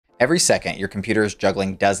Every second, your computer is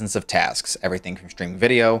juggling dozens of tasks, everything from streaming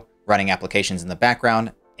video, running applications in the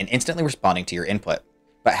background, and instantly responding to your input.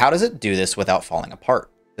 But how does it do this without falling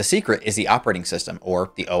apart? The secret is the operating system,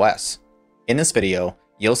 or the OS. In this video,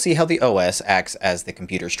 you'll see how the OS acts as the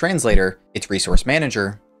computer's translator, its resource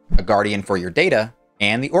manager, a guardian for your data,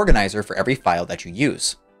 and the organizer for every file that you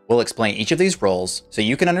use. We'll explain each of these roles so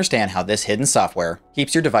you can understand how this hidden software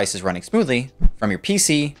keeps your devices running smoothly, from your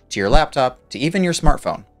PC to your laptop to even your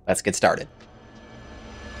smartphone. Let's get started.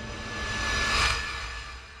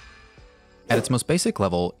 At its most basic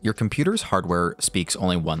level, your computer's hardware speaks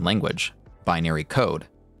only one language, binary code.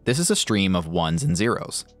 This is a stream of ones and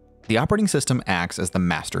zeros. The operating system acts as the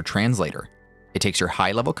master translator. It takes your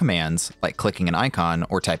high-level commands, like clicking an icon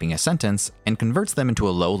or typing a sentence, and converts them into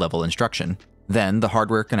a low-level instruction. Then the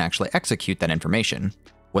hardware can actually execute that information.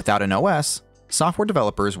 Without an OS, software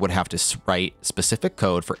developers would have to write specific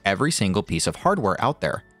code for every single piece of hardware out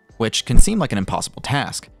there, which can seem like an impossible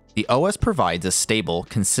task. The OS provides a stable,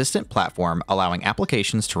 consistent platform allowing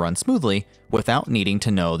applications to run smoothly without needing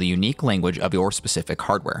to know the unique language of your specific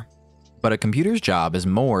hardware. But a computer's job is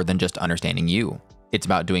more than just understanding you. It's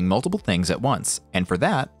about doing multiple things at once, and for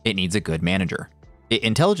that, it needs a good manager. It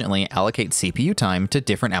intelligently allocates CPU time to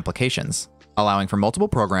different applications, allowing for multiple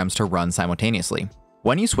programs to run simultaneously.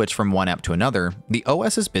 When you switch from one app to another, the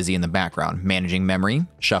OS is busy in the background, managing memory,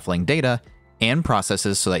 shuffling data, and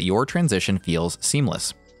processes so that your transition feels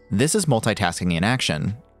seamless. This is multitasking in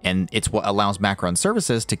action, and it's what allows background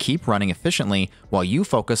services to keep running efficiently while you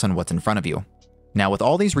focus on what's in front of you. Now, with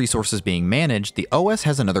all these resources being managed, the OS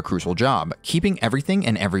has another crucial job, keeping everything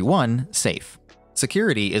and everyone safe.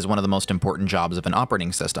 Security is one of the most important jobs of an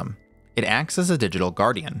operating system. It acts as a digital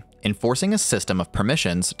guardian, enforcing a system of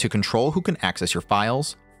permissions to control who can access your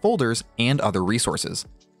files, folders, and other resources.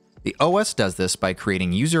 The OS does this by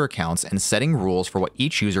creating user accounts and setting rules for what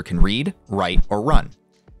each user can read, write, or run.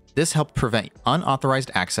 This helps prevent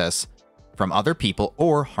unauthorized access from other people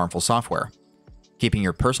or harmful software, keeping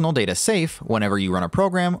your personal data safe whenever you run a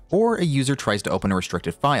program or a user tries to open a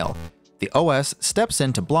restricted file. The OS steps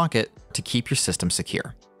in to block it to keep your system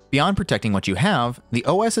secure. Beyond protecting what you have, the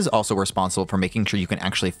OS is also responsible for making sure you can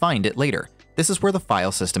actually find it later. This is where the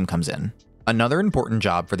file system comes in. Another important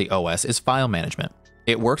job for the OS is file management.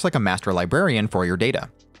 It works like a master librarian for your data,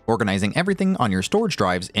 organizing everything on your storage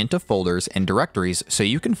drives into folders and directories so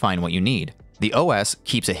you can find what you need. The OS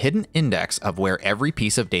keeps a hidden index of where every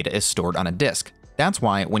piece of data is stored on a disk. That's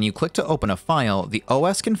why when you click to open a file, the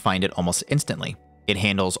OS can find it almost instantly. It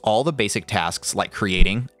handles all the basic tasks like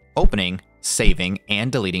creating, opening, saving,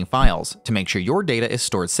 and deleting files to make sure your data is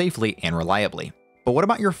stored safely and reliably. But what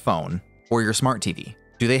about your phone or your smart TV?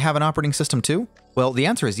 Do they have an operating system too? Well, the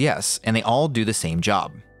answer is yes, and they all do the same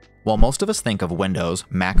job. While most of us think of Windows,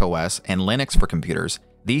 macOS, and Linux for computers,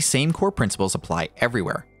 these same core principles apply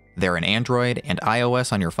everywhere. They're in Android and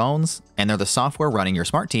iOS on your phones, and they're the software running your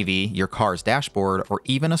smart TV, your car's dashboard, or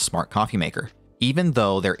even a smart coffee maker. Even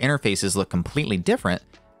though their interfaces look completely different,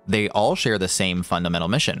 they all share the same fundamental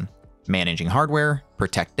mission: managing hardware,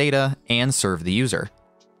 protect data, and serve the user.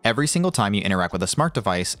 Every single time you interact with a smart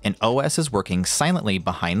device, an OS is working silently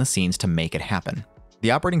behind the scenes to make it happen. The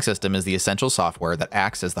operating system is the essential software that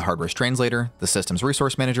acts as the hardware's translator, the system's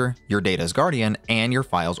resource manager, your data's guardian, and your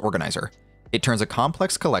file's organizer. It turns a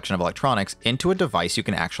complex collection of electronics into a device you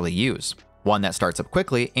can actually use, one that starts up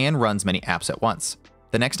quickly and runs many apps at once.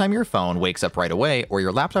 The next time your phone wakes up right away or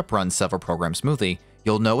your laptop runs several programs smoothly,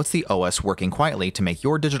 you'll know it's the OS working quietly to make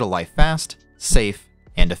your digital life fast, safe,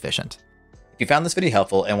 and efficient. If you found this video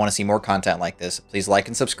helpful and want to see more content like this, please like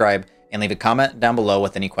and subscribe and leave a comment down below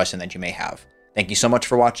with any question that you may have. Thank you so much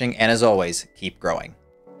for watching, and as always, keep growing.